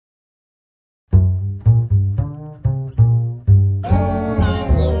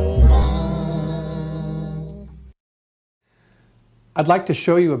I'd like to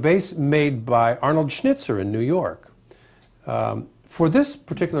show you a bass made by Arnold Schnitzer in New York. For this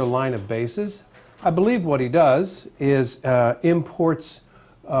particular line of basses, I believe what he does is imports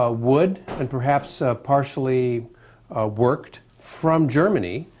wood and perhaps partially worked from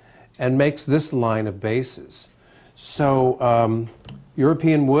Germany and makes this line of basses. So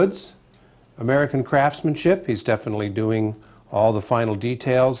European woods, American craftsmanship. He's definitely doing all the final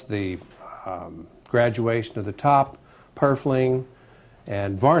details, the graduation of the top, purfling,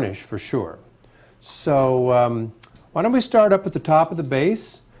 and varnish for sure. So why don't we start up at the top of the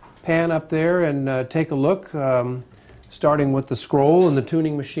bass, pan up there and take a look, starting with the scroll and the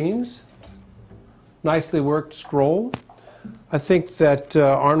tuning machines. Nicely worked scroll. I think that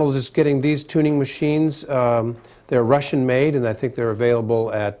Arnold is getting these tuning machines. They're Russian made, and I think they're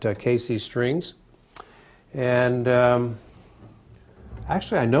available at KC Strings. And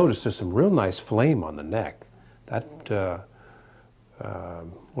actually I noticed there's some real nice flame on the neck. That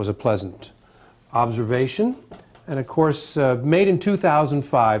was a pleasant observation. And of course, made in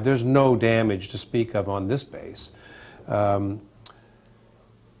 2005, there's no damage to speak of on this bass.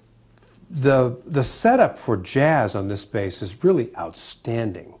 The setup for jazz on this bass is really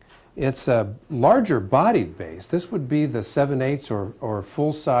outstanding. It's a larger bodied bass. This would be the 7/8 or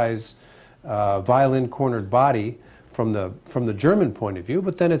full-size violin cornered body from the German point of view,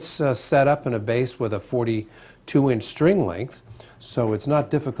 but then it's set up in a bass with a 42-inch string length, so it's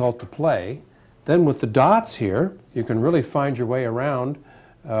not difficult to play. Then with the dots here, you can really find your way around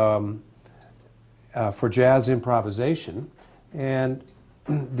for jazz improvisation. And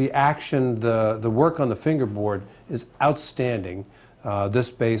the action, the work on the fingerboard is outstanding. This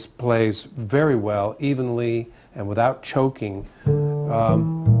bass plays very well, evenly, and without choking,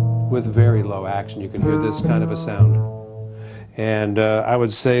 with very low action. You can hear this kind of a sound. And I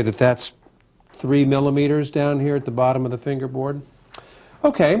would say that that's 3 millimeters down here at the bottom of the fingerboard.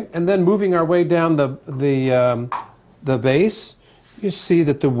 Okay, and then moving our way down the bass, you see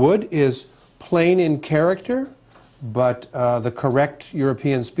that the wood is plain in character, but the correct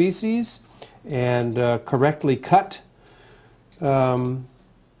European species and correctly cut.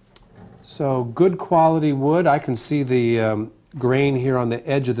 So good quality wood. I can see the grain here on the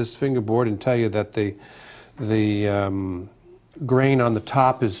edge of this fingerboard and tell you that the grain on the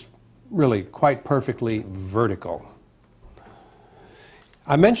top is really quite perfectly vertical.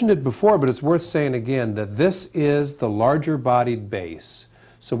 I mentioned it before, but it's worth saying again that this is the larger bodied bass.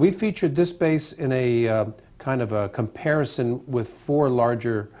 So we featured this bass in a kind of a comparison with 4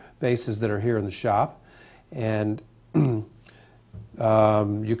 larger basses that are here in the shop, and you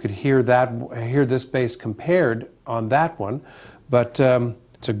could hear this bass compared on that one, but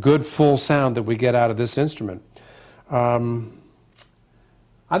it's a good full sound that we get out of this instrument. I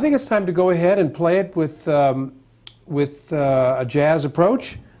think it's time to go ahead and play it with a jazz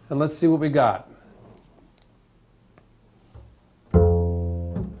approach, and let's see what we got.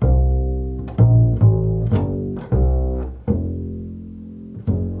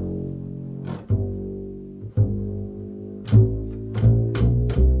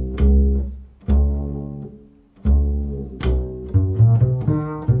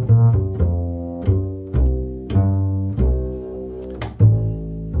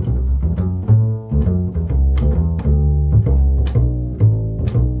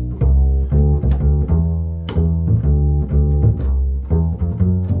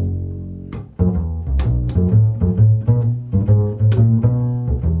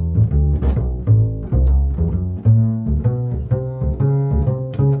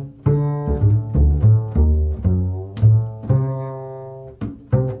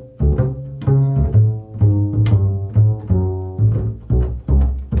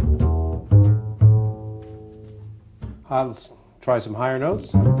 Let's try some higher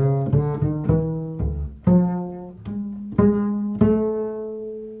notes.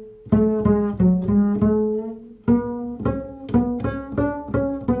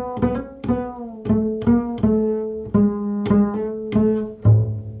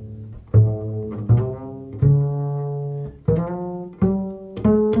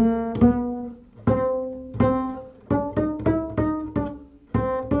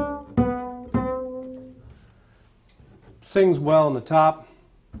 Sings well on the top,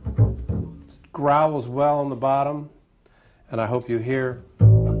 growls well on the bottom, and I hope you hear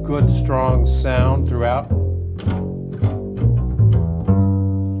a good strong sound throughout.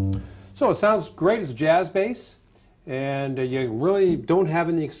 So it sounds great as a jazz bass, and you really don't have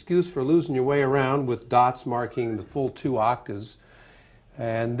any excuse for losing your way around with dots marking the full 2 octaves.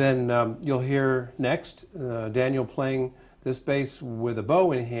 And then you'll hear next Daniel playing this bass with a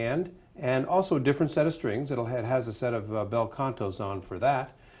bow in hand and also a different set of strings. It has a set of bel cantos on for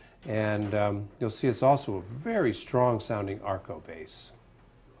that, and you'll see it's also a very strong sounding arco bass.